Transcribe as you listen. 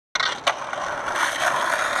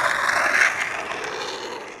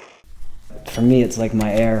for me, it's like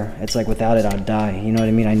my air. It's like without it, I'd die. You know what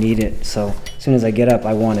I mean? I need it. So as soon as I get up,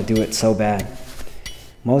 I want to do it so bad.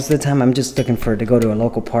 Most of the time, I'm just looking to go to a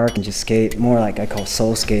local park and just skate. More like I call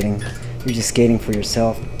soul skating. You're just skating for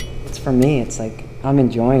yourself. It's for me. It's like I'm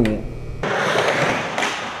enjoying it.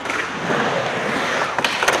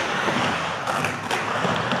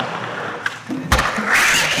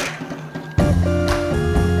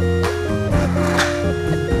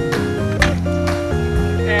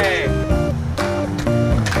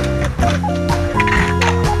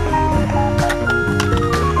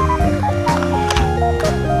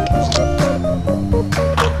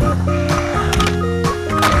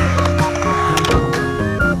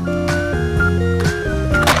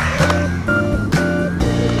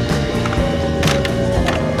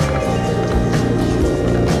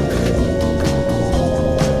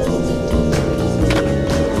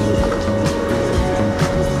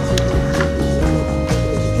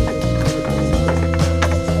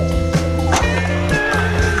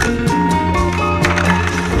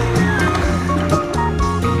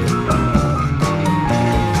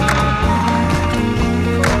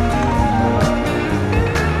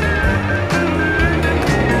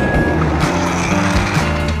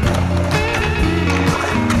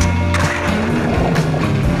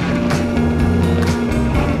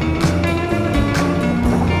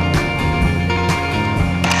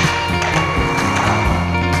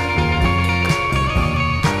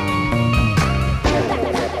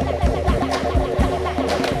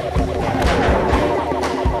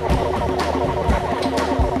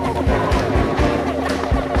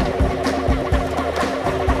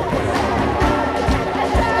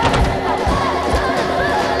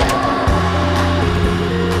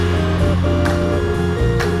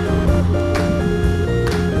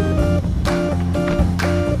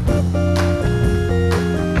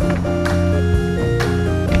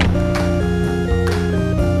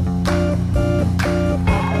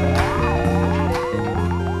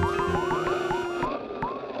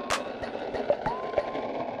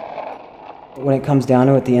 When it comes down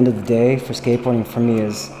to it, at the end of the day, for skateboarding for me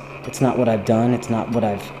it's not what I've done, it's not what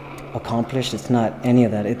I've accomplished, it's not any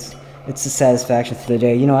of that. It's the satisfaction for the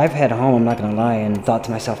day. You know, I've had home, I'm not gonna lie, and thought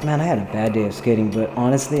to myself, man, I had a bad day of skating, but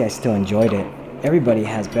honestly, I still enjoyed it. Everybody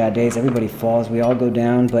has bad days, everybody falls, we all go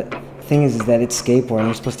down, but the thing is that it's skateboarding,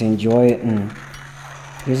 you're supposed to enjoy it, and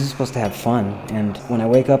you're just supposed to have fun. And when I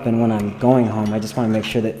wake up and when I'm going home, I just want to make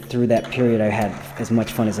sure that through that period I had as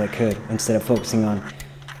much fun as I could, instead of focusing on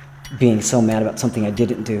being so mad about something I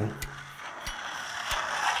didn't do.